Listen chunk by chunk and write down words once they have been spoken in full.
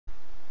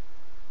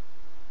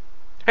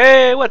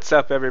What's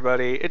up,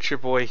 everybody? It's your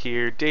boy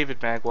here,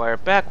 David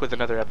Magwire, back with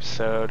another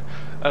episode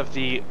of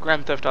the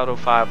Grand Theft Auto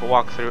 5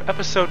 walkthrough,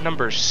 episode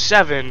number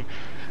 7.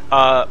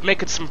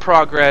 Making some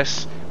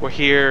progress. We're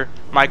here.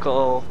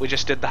 Michael, we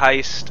just did the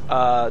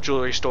heist,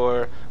 jewelry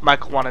store.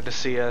 Michael wanted to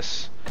see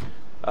us,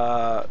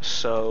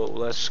 so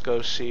let's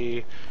go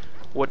see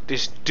what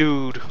this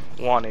dude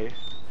wanted.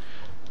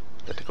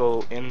 Got to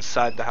go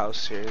inside the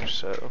house here,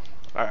 so...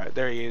 Alright,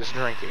 there he is,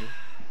 drinking.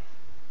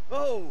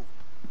 Oh,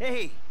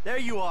 hey, there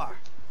you are.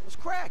 What's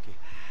cracking?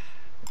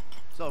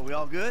 So, we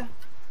all good?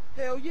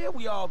 Hell yeah,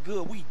 we all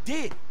good. We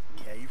did.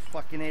 Yeah, you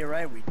fucking ain't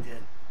right, we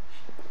did.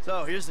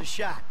 So, here's the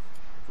shot.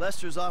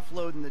 Lester's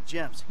offloading the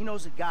gems. He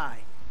knows a guy.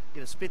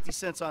 Get us 50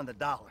 cents on the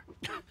dollar.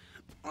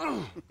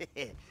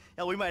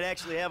 Hell, we might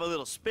actually have a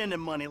little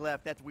spending money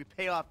left after we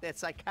pay off that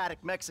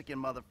psychotic Mexican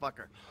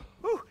motherfucker.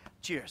 Whew.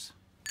 Cheers.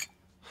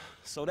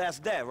 So that's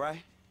that,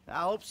 right?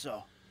 I hope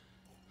so.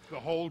 The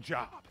whole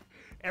job.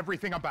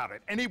 Everything about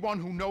it. Anyone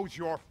who knows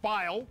your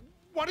file,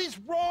 what is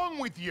wrong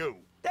with you?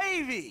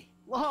 Davey!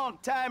 Long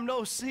time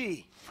no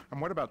see.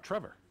 And what about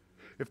Trevor?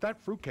 If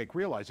that fruitcake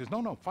realizes,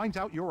 finds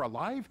out you're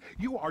alive,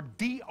 you are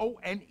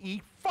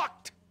D-O-N-E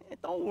fucked!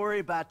 Don't worry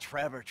about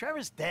Trevor.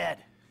 Trevor's dead.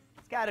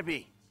 It's gotta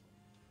be.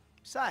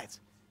 Besides,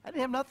 I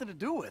didn't have nothing to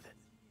do with it.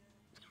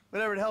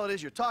 Whatever the hell it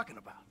is you're talking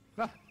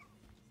about.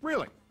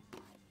 Really?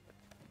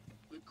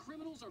 The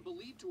criminals are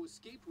believed to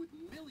escape with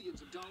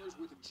millions of dollars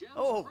worth of gems,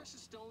 Oh.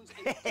 precious stones,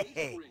 and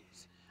engagement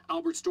rings.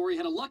 Albert's story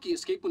had a lucky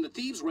escape when the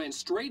thieves ran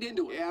straight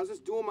into it. Yeah, I was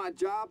just doing my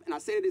job, and I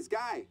say to this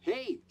guy,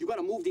 hey, you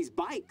gotta move these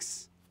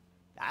bikes.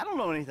 I don't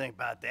know anything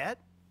about that.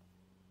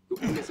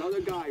 And this other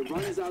guy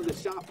runs out of the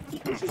shop,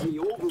 pushes me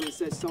over and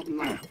says something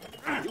like,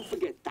 you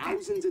forget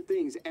thousands of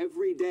things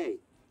every day.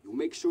 You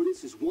make sure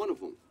this is one of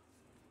them.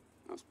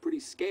 That was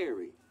pretty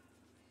scary.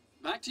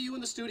 Back to you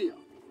in the studio.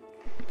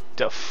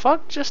 The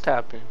fuck just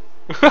happened?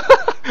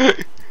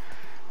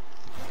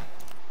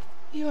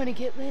 You want to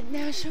get lit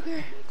now,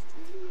 sugar?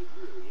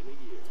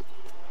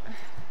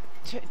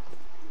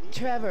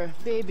 Trevor,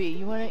 baby,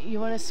 you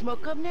wanna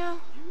smoke up now?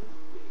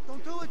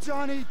 Don't do it,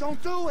 Johnny. Don't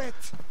do it.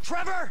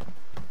 Trevor!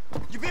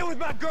 You been with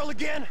my girl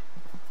again?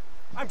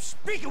 I'm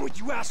speaking with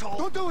you, asshole!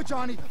 Don't do it,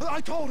 Johnny.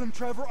 I told him,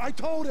 Trevor. I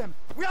told him.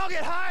 We all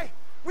get high!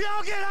 We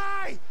all get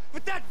high!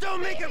 But that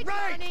don't make it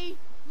right! Johnny,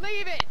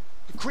 leave it!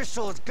 The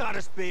crystal has got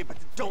us, babe, but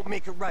that don't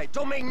make it right.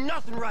 Don't make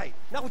nothing right.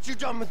 Not what you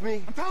done with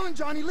me. I'm telling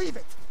Johnny, leave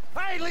it.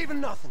 I ain't leaving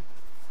nothing.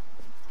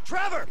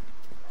 Trevor!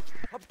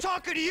 I'm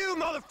talking to you,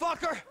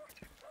 motherfucker!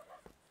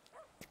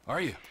 Are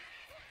you?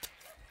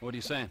 What are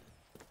you saying?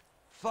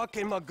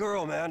 Fucking my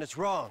girl, man. It's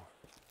wrong.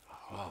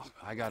 Well,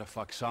 I gotta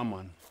fuck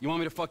someone. You want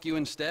me to fuck you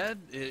instead?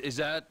 Is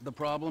that the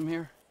problem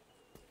here?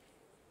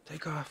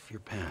 Take off your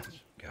pants,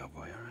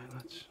 cowboy, all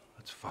right?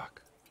 Let's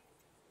fuck.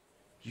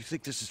 You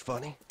think this is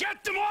funny?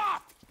 Get them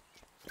off!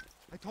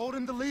 I told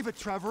him to leave it,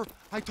 Trevor.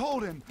 I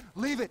told him.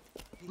 Leave it.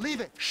 Leave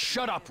it.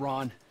 Shut up,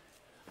 Ron.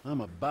 I'm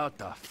about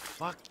to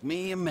fuck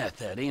me a meth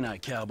head, ain't I,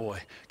 cowboy?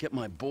 Get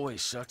my boy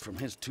sucked from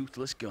his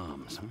toothless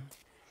gums, huh?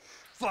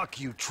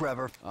 Fuck you,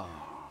 Trevor. Oh.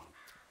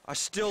 I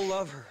still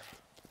love her.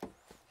 All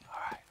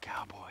right,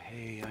 cowboy.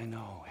 Hey, I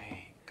know.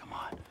 Hey, come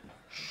on.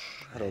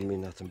 I don't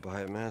mean nothing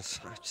by it, man.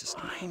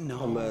 I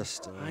know. I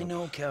messed up. I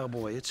know,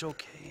 cowboy. It's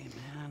okay,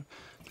 man.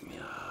 Give me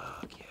a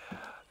hug, yeah.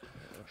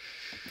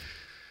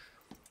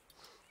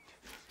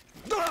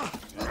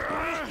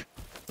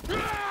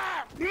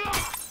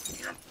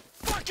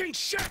 Fucking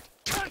shit!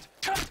 Cut!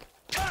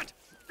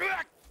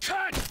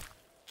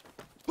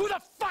 Who the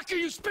fuck are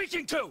you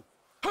speaking to?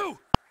 Who?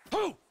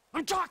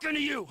 I'm talking to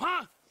you,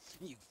 huh?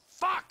 You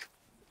fuck!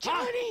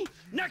 Johnny! Huh?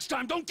 Next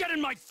time, don't get in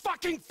my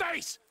fucking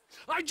face!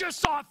 I just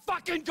saw a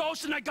fucking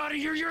ghost and I gotta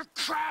hear your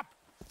crap!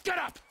 Get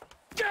up!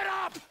 Get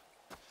up!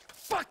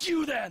 Fuck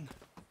you then!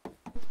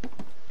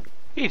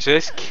 He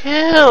just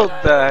killed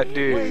that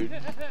dude.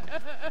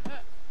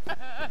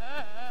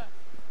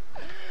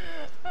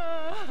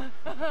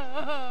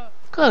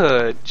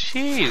 Good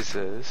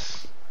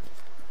Jesus.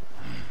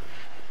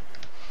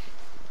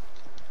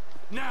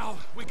 Now,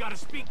 we gotta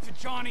speak to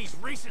Johnny's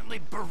recently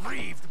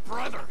bereaved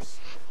brothers.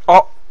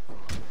 Oh.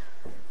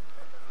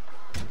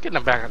 Getting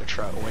him back on the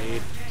truck,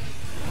 Wade.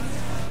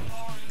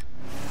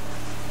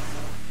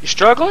 You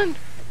struggling?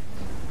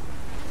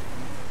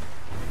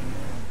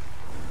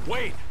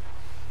 Wait!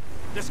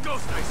 This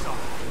ghost I saw.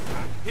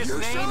 His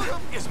name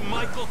is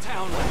Michael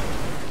Townley.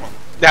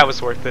 That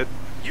was worth it.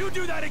 You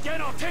do that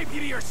again, I'll tape you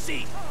to your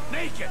seat,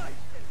 naked.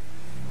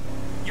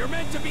 You're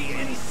meant to be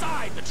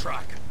inside the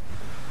truck.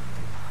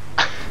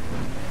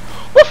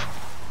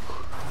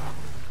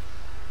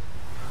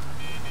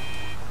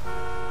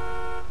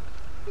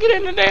 Get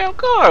in the damn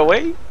car,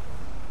 Wade.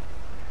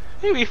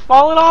 He be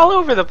falling all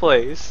over the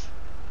place.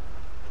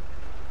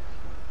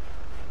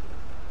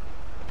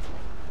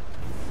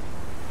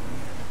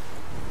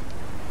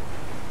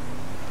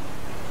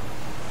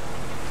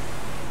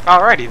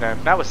 Alrighty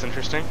then, that was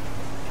interesting.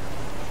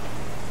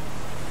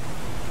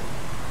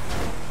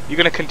 You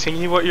gonna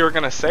continue what you were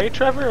gonna say,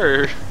 Trevor, or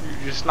you're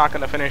just not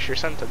gonna finish your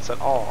sentence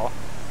at all?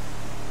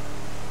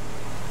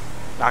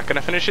 Not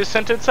gonna finish his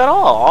sentence at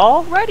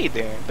all. Alrighty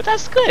then. But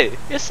that's good.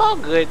 It's all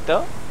good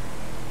though.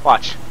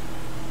 Watch.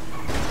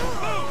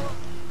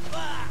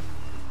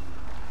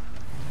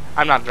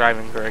 I'm not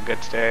driving very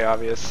good today,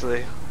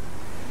 obviously.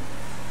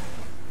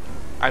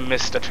 I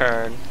missed a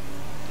turn.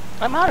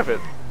 I'm out of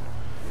it.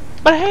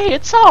 But hey,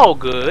 it's all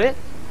good.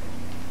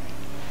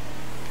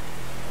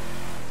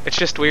 It's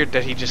just weird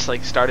that he just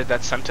like started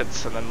that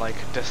sentence and then like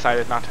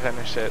decided not to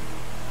finish it.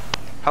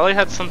 Probably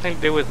had something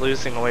to do with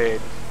losing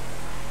Wade.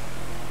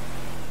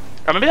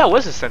 Or maybe that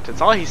was a sentence.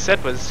 All he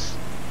said was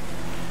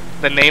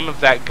the name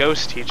of that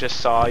ghost he just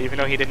saw, even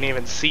though he didn't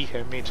even see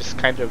him. He just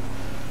kind of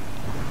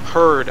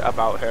heard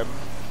about him.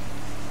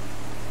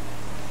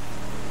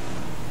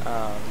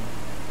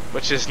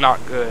 Which is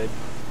not good.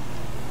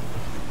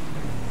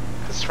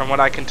 Because from what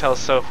I can tell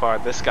so far,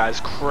 this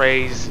guy's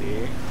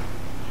crazy.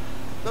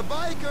 The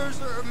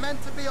bikers are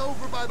meant to be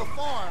over by the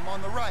farm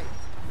on the right.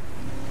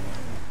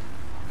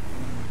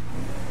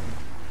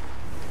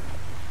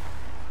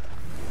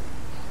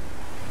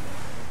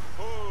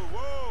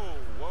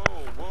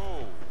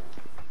 Whoa.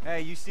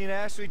 Hey, you seen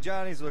Ashley?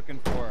 Johnny's looking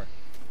for her.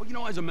 Well, you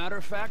know, as a matter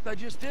of fact, I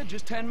just did,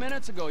 just 10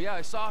 minutes ago. Yeah,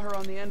 I saw her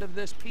on the end of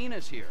this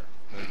penis here.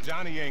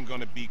 Johnny ain't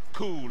gonna be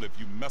cool if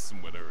you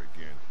messing with her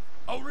again.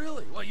 Oh,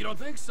 really? Well, you don't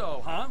think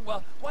so, huh?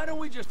 Well, why don't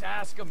we just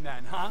ask him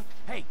then, huh?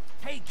 Hey,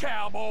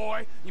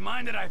 cowboy, you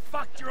mind that I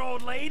fucked your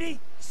old lady?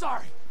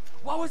 Sorry,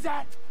 what was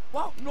that?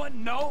 Well,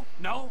 no,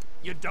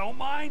 you don't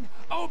mind?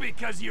 Oh,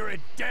 because you're a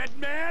dead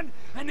man?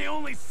 And the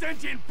only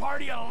sentient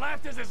part you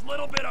left is this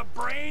little bit of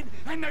brain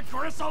and the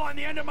gristle on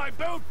the end of my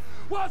boot?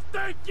 Well,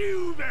 thank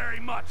you very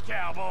much,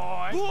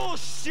 cowboy.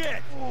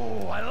 Bullshit!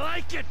 Oh, I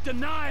like it,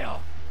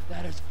 denial.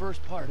 That is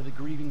first part of the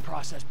grieving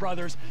process,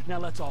 brothers. Now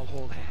let's all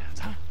hold hands,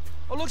 huh?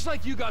 Oh, looks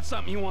like you got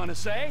something you want to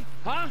say,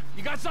 huh?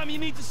 You got something you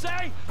need to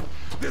say?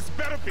 This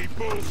better be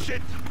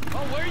bullshit.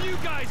 Oh, where you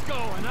guys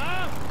going,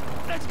 huh?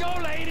 Let's go,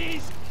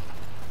 ladies.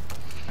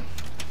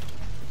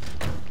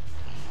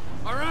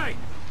 All right.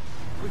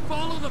 We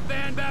follow the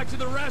van back to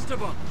the rest of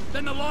them.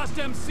 Then the lost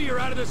MC are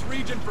out of this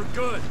region for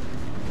good.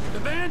 The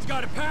van's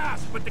got to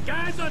pass, but the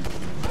guys on...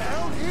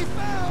 Found, he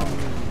found.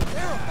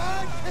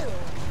 Terrified kill.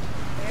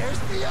 There's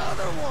the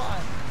other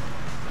one.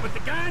 But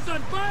the guys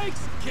on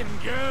bikes can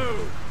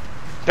go.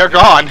 They're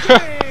gone.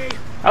 That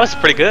was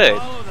pretty good.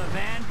 Follow the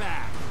van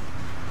back.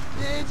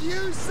 Did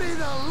you see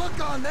the look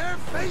on their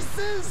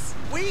faces?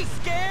 We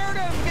scared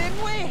them,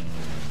 didn't we?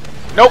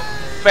 Nope.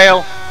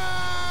 Fail.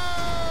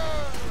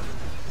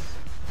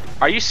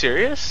 Are you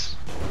serious?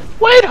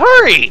 Wait,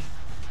 hurry!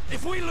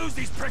 If we lose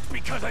these pricks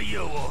because of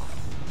you...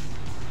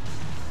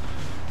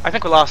 I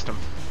think we lost him.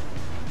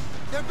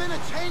 There been a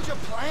change of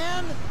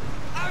plan?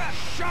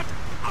 Shut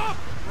up,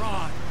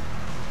 Ron!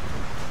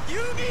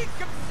 You need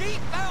some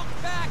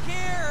seatbelts back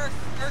here,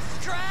 or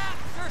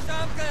straps or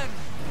something.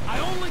 I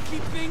only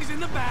keep things in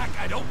the back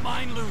I don't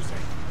mind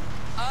losing.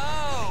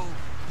 Oh.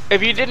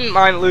 If you didn't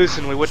mind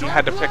losing, we wouldn't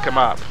have had to pick him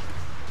up.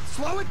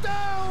 Slow it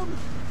down!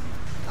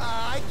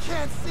 I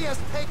can't see us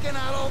taking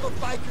out all the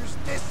bikers'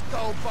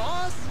 disco,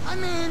 boss. I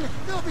mean,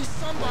 there'll be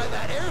some by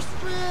that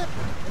airstrip,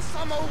 and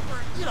some over,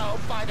 you know,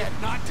 by that...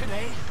 If not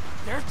today,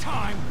 their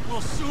time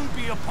will soon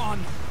be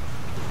upon them.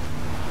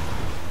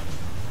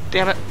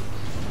 Damn it.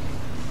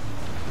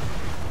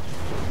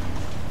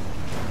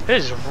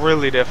 This is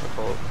really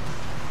difficult.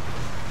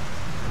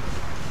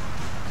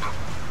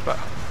 But,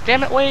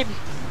 damn it, Wade.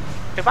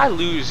 If I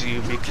lose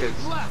you because...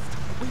 Keep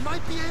left. We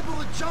might be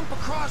able to jump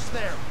across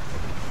there.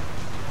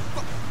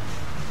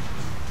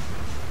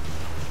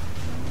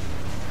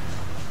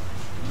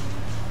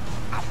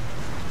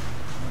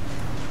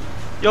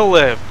 You'll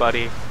live,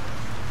 buddy.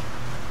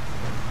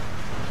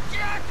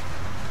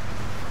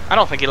 I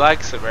don't think he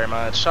likes it very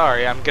much.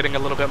 Sorry, I'm getting a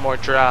little bit more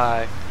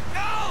dry.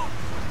 No!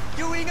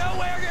 Do we know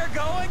where you're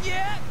going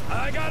yet?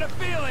 I got a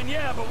feeling,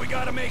 yeah, but we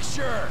gotta make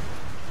sure.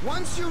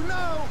 Once you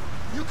know,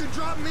 you can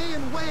drop me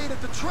and Wade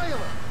at the trailer.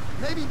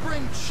 Maybe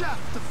bring Chef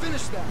to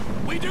finish that.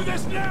 We do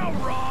this now,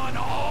 Ron,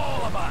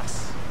 all of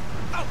us.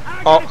 Oh,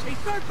 I Oh. gotta say,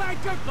 third by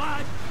good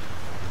blood.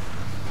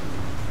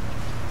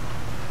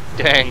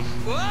 Dang.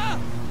 Whoa!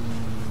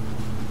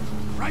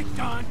 Right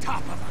on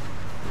top of him.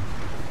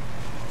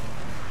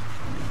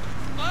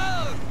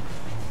 Whoa!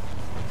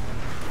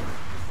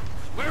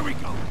 Where we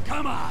go?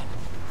 Come on.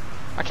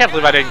 I can't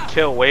believe I didn't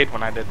kill Wade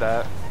when I did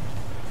that.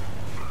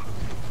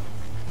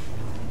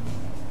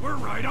 We're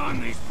right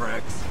on these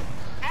pricks.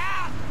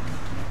 Ah!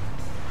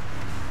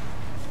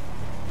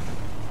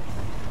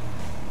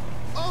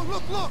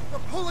 Oh, look,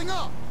 they're pulling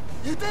up.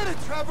 You did it,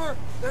 Trevor.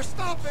 They're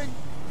stopping.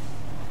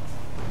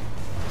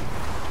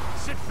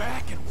 Sit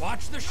back and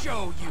watch the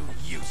show, you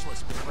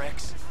useless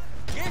pricks.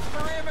 This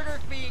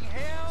perimeter's being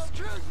held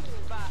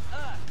by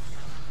us.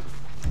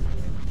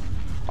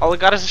 All we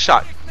got is a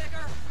shot.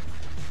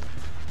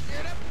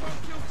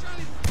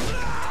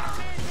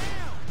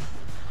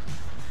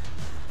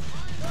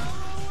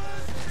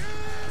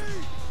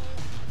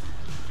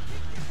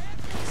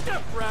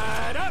 Step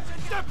right up!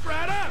 Step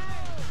right up!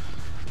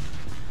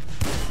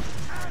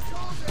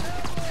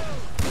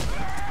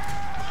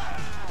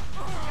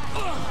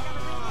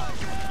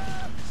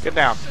 Get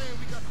down.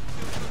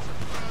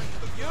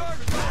 You're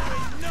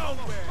going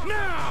nowhere.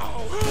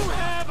 Now, who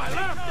have I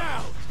left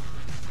out?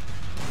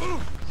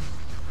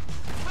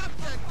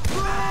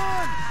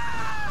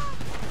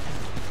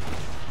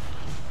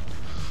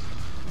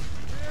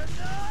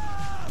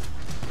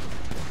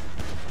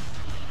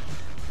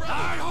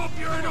 I hope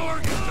you're an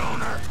organ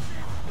donor.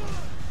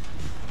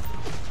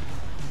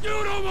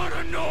 You don't want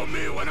to know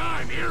me when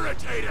I'm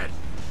irritated.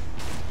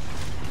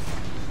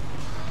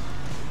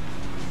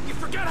 You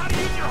forget how to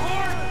use your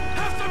horn?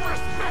 Have some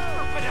respect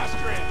for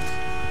pedestrians.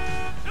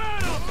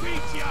 That'll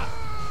beat ya.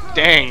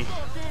 Dang.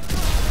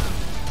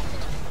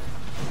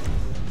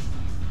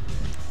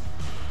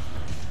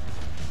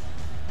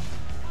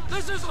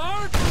 This is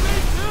hard for me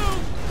too.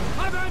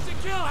 I've had to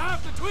kill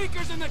half the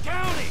tweakers in the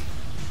county.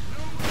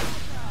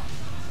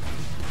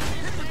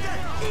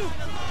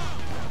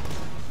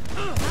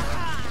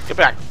 Get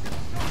back.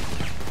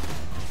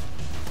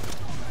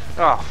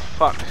 Oh,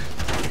 fuck.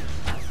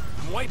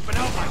 I'm wiping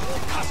out my whole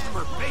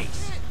customer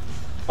base.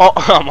 Oh,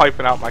 I'm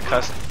wiping out my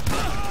customer.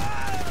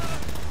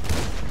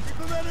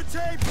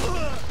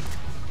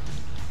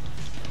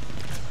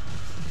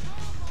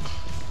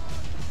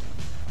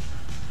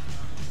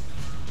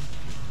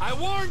 I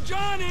warned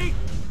Johnny,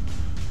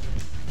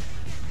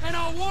 and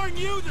I'll warn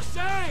you the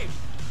same.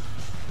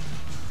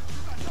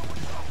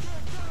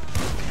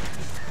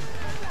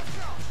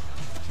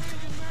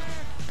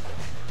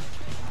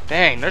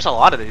 Dang, there's a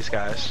lot of these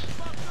guys.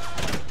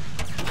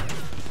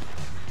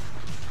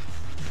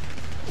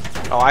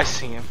 Oh, I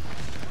see him.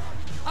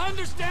 I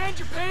understand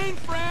your pain,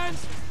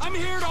 friends. I'm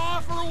here to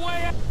offer a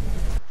way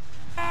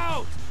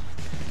out.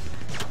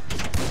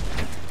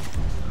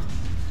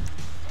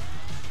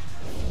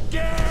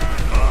 Get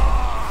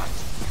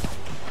lost!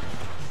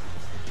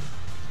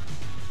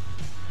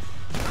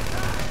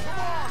 Come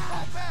on,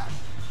 fall back!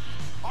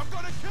 I'm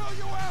gonna kill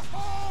you,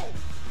 asshole!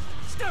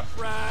 Step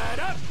right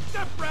up!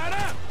 Step right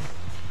up!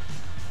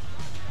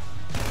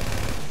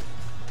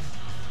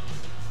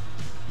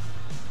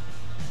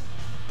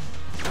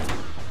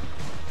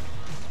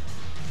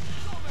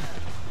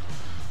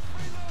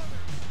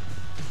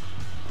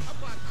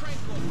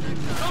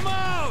 Come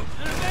out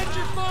and avenge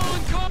your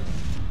fallen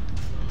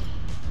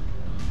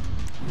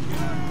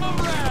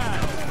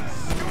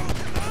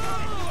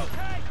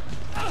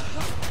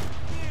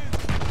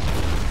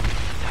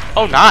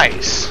Oh,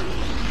 nice.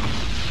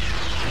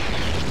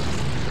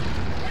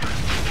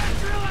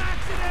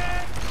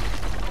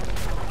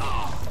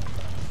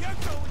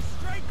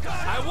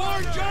 I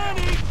warned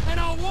Johnny, and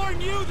I'll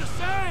warn you the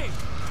same.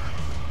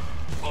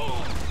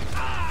 Oh,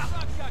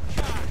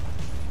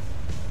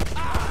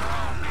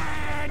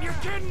 man, you're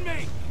kidding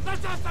me.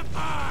 Let's have some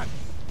fun.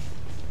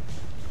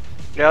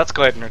 Yeah, let's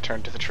go ahead and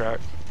return to the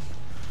truck.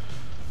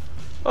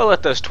 We'll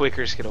let those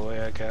tweakers get away,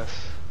 I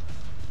guess.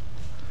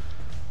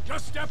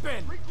 Just step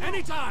in.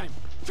 Anytime.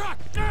 Truck,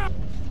 down.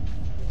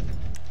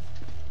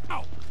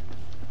 Ow.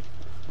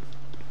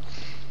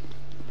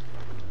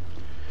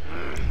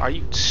 Are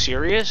you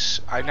serious?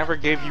 I never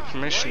gave you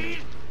permission.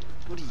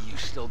 What are you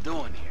still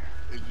doing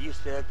here? You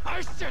said...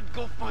 I said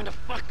go find a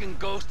fucking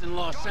ghost in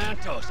Los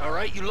Santos,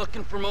 alright? You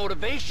looking for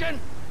motivation?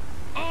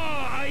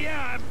 Oh,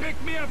 yeah,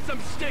 pick me up some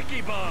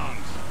sticky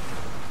bombs.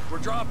 We're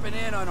dropping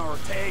in on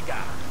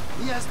Ortega.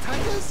 He has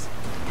tigers?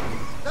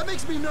 That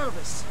makes me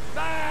nervous.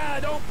 Ah,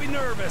 don't be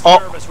nervous, Oh.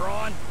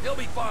 Ron. He'll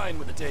be fine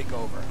with the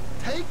takeover.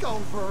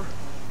 Takeover?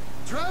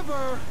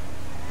 Trevor!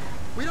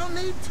 We don't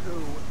need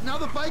to. Now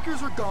the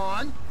bikers are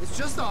gone. It's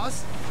just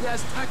us, the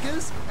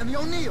Aztecas, and the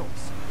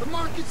O'Neills. The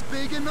market's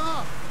big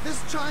enough. This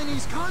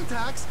Chinese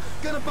contact's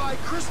gonna buy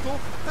crystal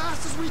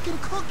fast as we can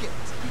cook it.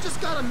 You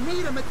just gotta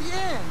meet him at the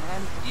end,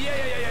 and...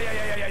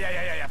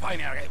 Yeah.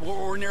 Fine, okay.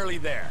 We're nearly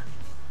there.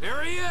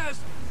 There he is.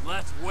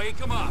 Let's wake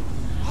him up.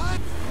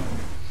 What?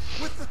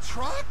 With the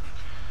truck?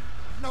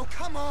 No,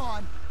 come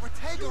on.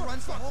 Ortega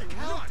runs the whole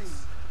county.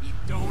 He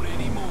don't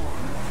anymore.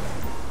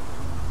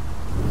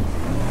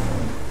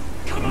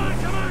 Come on!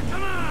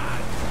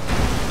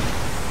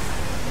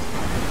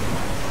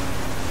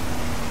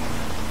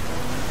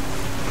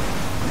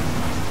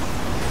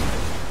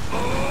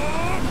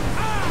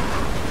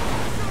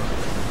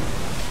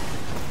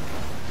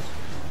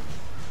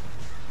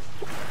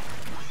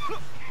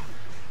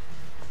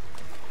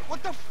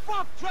 What the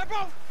fuck,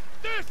 Trevor?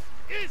 This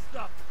is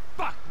the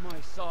fuck,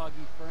 my soggy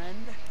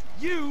friend.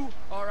 You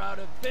are out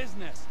of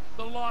business.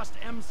 The Lost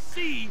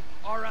MC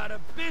are out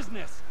of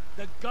business.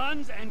 The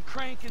guns and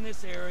crank in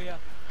this area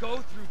go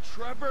through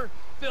Trevor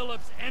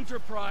Phillips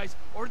Enterprise,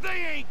 or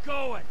they ain't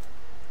going.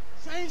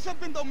 Saying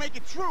something don't make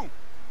it true.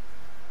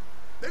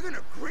 They're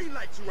gonna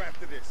greenlight you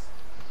after this.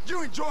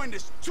 You're enjoying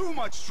this too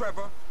much,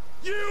 Trevor.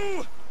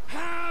 You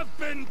have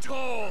been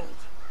told.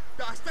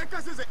 The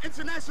Aztecas is an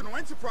international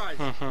enterprise.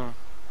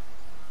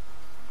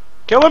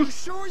 Kill him. You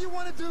sure you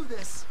want to do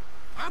this?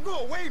 I'll go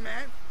away,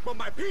 man. But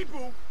my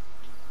people...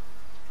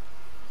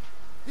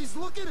 He's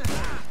looking at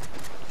that.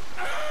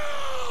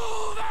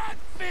 Oh, that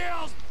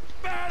feels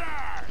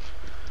better.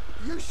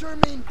 You sure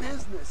mean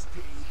business,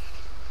 Pete.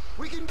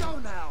 We can go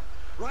now,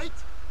 right?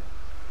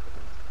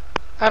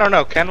 I don't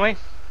know, can we?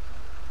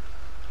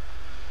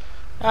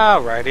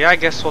 Alrighty, I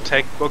guess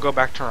we'll go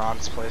back to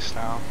Ron's place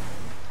now.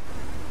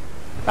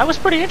 That was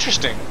pretty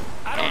interesting.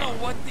 I don't know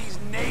what these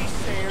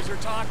naysayers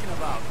are talking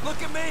about.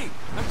 Look at me.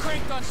 I'm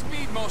cranked on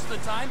speed most of the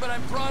time, but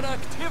I'm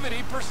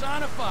productivity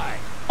personified.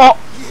 Oh!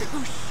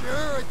 You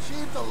sure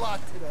achieved a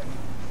lot today.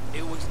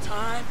 It was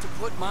time to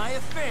put my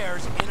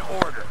affairs in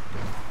order.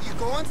 You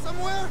going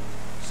somewhere?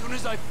 As soon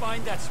as I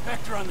find that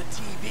Spectre on the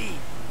TV,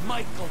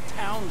 Michael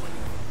Townley.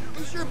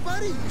 He's your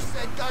buddy you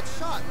said got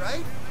shot,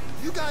 right?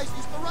 You guys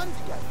used to run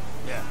together.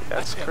 Yeah,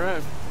 That's him.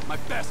 correct. My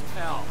best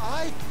pal.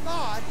 I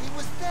thought he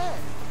was dead.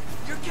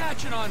 You're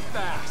catching on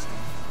fast.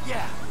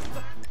 Yeah.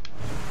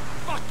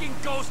 Fucking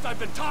ghost I've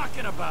been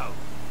talking about.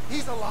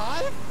 He's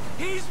alive?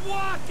 He's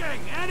walking,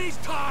 and he's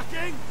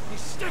talking.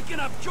 He's sticking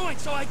up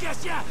joints, so I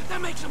guess, yeah,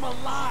 that makes him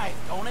alive,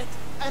 don't it?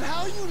 And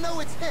how you know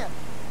it's him?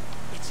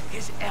 It's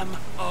his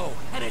M.O.,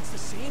 and it's the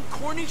same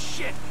corny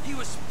shit he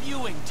was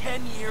spewing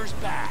 10 years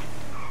back.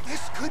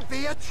 This could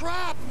be a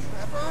trap,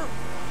 Trevor.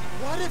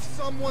 What if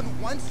someone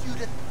wants you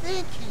to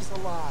think he's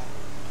alive?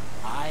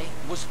 I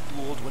was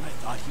fooled when I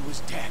thought he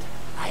was dead.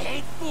 I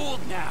ain't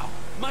fooled now.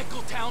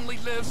 Michael Townley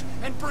lives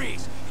and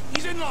breathes.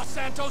 He's in Los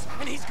Santos,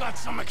 and he's got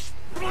some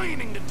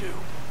explaining to do.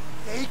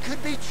 They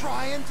could be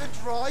trying to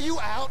draw you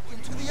out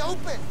into the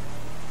open.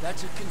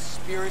 That's a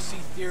conspiracy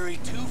theory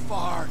too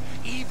far,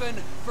 even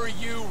for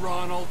you,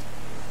 Ronald.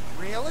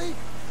 Really?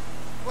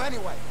 Well,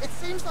 anyway, it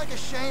seems like a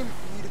shame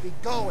for you to be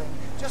going,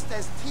 just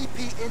as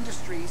TP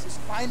Industries is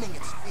finding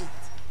its feet.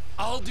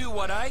 I'll do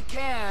what I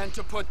can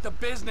to put the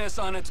business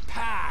on its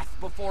path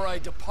before I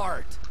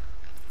depart.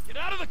 Get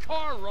out of the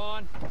car,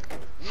 Ron.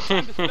 You have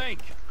time to think.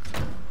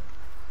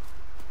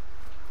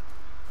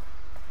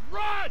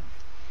 Run!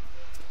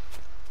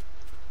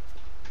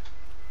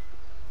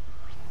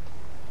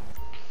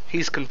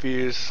 He's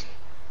confused.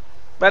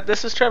 But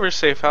this is Trevor's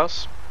safe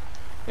house.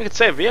 You could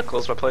save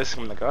vehicles by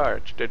placing them in the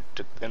garage.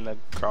 In the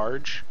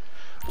garage?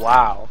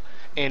 Wow.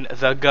 In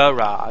the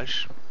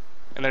garage.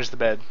 And there's the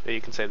bed that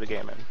you can save the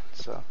game in.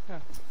 So, yeah.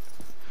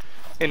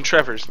 In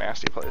Trevor's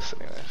nasty place,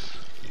 anyways.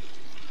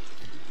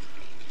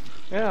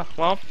 Yeah,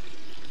 well.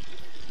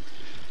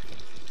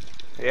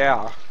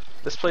 Yeah.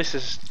 This place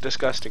is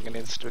disgusting and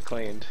needs to be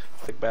cleaned.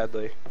 Like,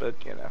 badly.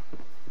 But, you know.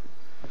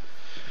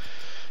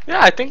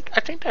 Yeah, I think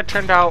that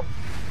turned out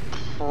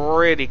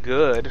pretty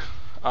good.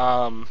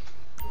 A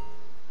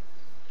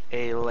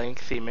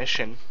lengthy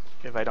mission,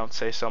 if I don't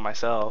say so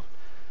myself.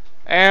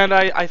 And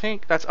I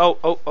think that's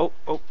oh.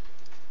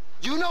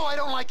 You know I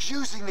don't like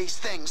using these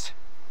things.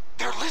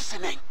 They're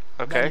listening.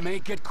 Okay. Then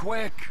make it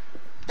quick.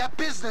 That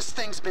business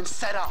thing's been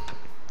set up.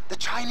 The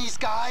Chinese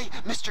guy,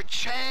 Mr.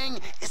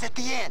 Chang, is at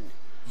the inn.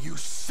 You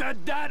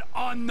said that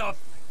on the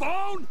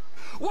phone?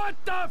 What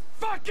the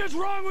fuck is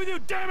wrong with you,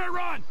 damn it,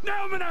 Ron?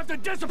 Now I'm gonna have to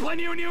discipline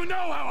you, and you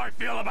know how I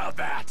feel about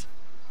that.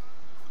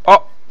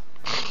 Oh.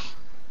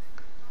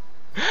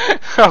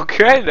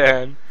 Okay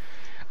then.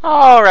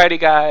 Alrighty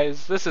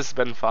guys, this has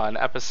been fun.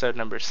 Episode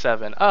number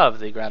 7 of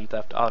the Grand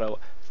Theft Auto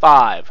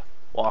 5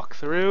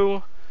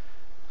 walkthrough.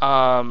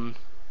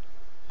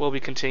 We'll be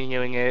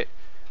continuing it.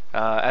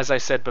 As I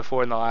said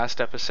before in the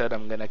last episode,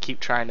 I'm gonna keep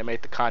trying to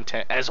make the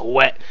content as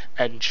wet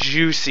and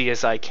juicy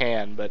as I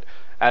can, but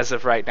as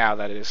of right now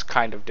that is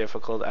kind of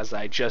difficult as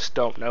I just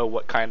don't know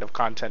what kind of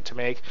content to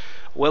make.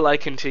 Will I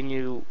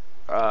continue?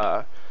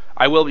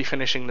 I will be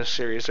finishing this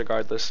series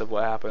regardless of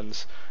what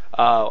happens.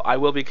 I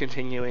will be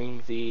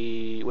continuing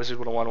the Wizard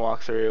 101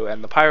 walkthrough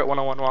and the Pirate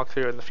 101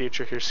 walkthrough in the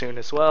future here soon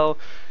as well.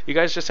 You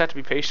guys just have to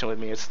be patient with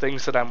me. It's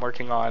things that I'm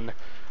working on,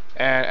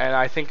 and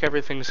I think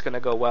everything's going to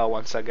go well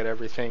once I get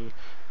everything,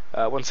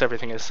 once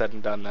everything is said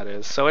and done, that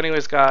is. So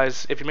anyways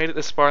guys, if you made it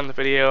this far in the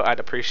video,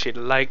 I'd appreciate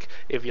a like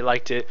if you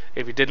liked it.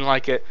 If you didn't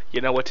like it, you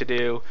know what to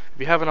do.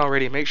 If you haven't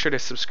already, make sure to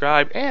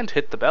subscribe and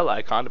hit the bell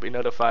icon to be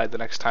notified the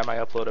next time I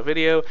upload a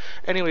video.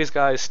 Anyways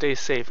guys, stay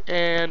safe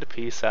and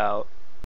peace out.